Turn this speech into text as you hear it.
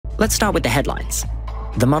Let's start with the headlines.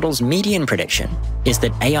 The model's median prediction is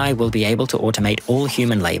that AI will be able to automate all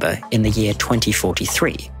human labor in the year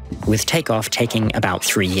 2043, with takeoff taking about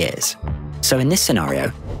 3 years. So in this scenario,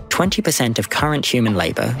 20% of current human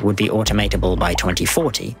labor would be automatable by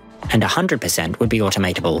 2040, and 100% would be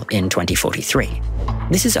automatable in 2043.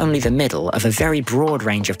 This is only the middle of a very broad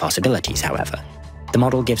range of possibilities, however. The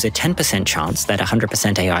model gives a 10% chance that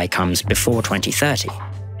 100% AI comes before 2030,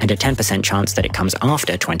 and a 10% chance that it comes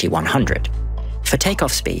after 2100. For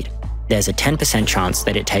takeoff speed, there's a 10% chance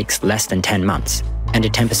that it takes less than 10 months, and a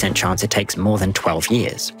 10% chance it takes more than 12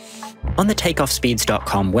 years. On the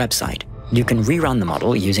takeoffspeeds.com website, you can rerun the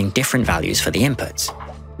model using different values for the inputs.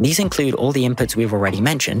 These include all the inputs we've already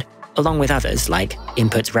mentioned, along with others like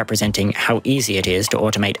inputs representing how easy it is to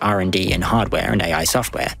automate R&D in hardware and AI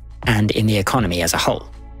software, and in the economy as a whole.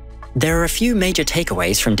 There are a few major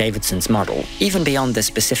takeaways from Davidson's model, even beyond the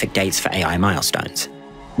specific dates for AI milestones.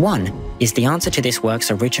 One is the answer to this work's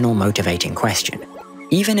original motivating question.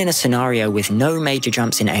 Even in a scenario with no major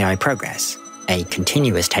jumps in AI progress, a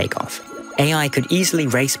continuous takeoff, AI could easily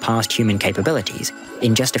race past human capabilities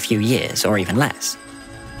in just a few years or even less.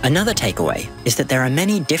 Another takeaway is that there are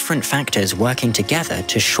many different factors working together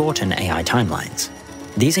to shorten AI timelines.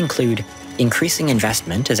 These include increasing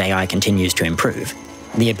investment as AI continues to improve,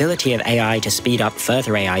 the ability of AI to speed up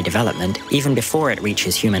further AI development even before it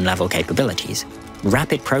reaches human-level capabilities,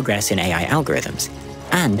 rapid progress in AI algorithms,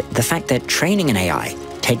 and the fact that training an AI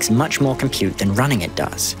takes much more compute than running it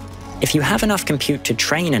does. If you have enough compute to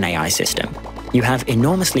train an AI system, you have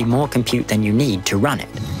enormously more compute than you need to run it.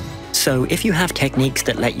 So if you have techniques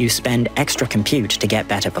that let you spend extra compute to get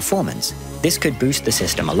better performance, this could boost the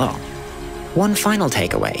system a lot. One final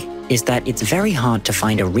takeaway is that it's very hard to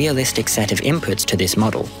find a realistic set of inputs to this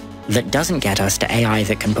model that doesn't get us to AI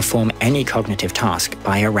that can perform any cognitive task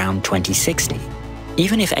by around 2060.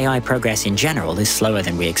 Even if AI progress in general is slower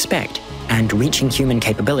than we expect, and reaching human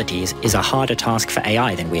capabilities is a harder task for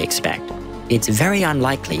AI than we expect, it's very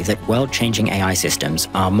unlikely that world-changing AI systems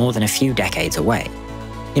are more than a few decades away.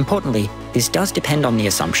 Importantly, this does depend on the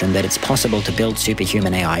assumption that it's possible to build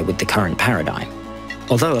superhuman AI with the current paradigm.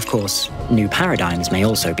 Although, of course, new paradigms may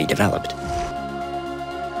also be developed.